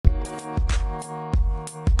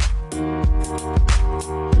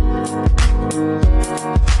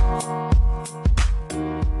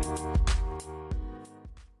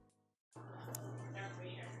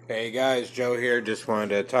Hey guys, Joe here. Just wanted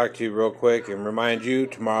to talk to you real quick and remind you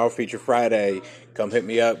tomorrow, Feature Friday. Come hit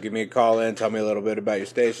me up, give me a call in, tell me a little bit about your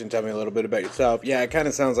station, tell me a little bit about yourself. Yeah, it kind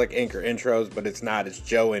of sounds like Anchor intros, but it's not. It's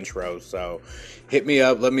Joe intros. So hit me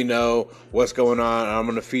up, let me know what's going on. I'm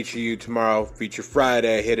going to feature you tomorrow, Feature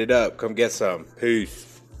Friday. Hit it up. Come get some.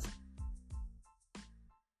 Peace.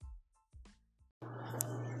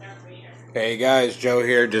 Hey guys, Joe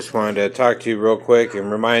here. Just wanted to talk to you real quick and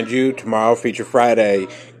remind you tomorrow, Feature Friday.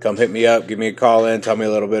 Come hit me up, give me a call in, tell me a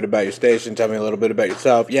little bit about your station, tell me a little bit about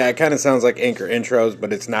yourself. Yeah, it kind of sounds like Anchor intros,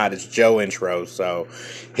 but it's not. It's Joe intros. So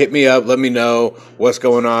hit me up, let me know what's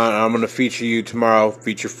going on. I'm going to feature you tomorrow,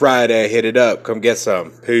 Feature Friday. Hit it up. Come get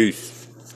some. Peace.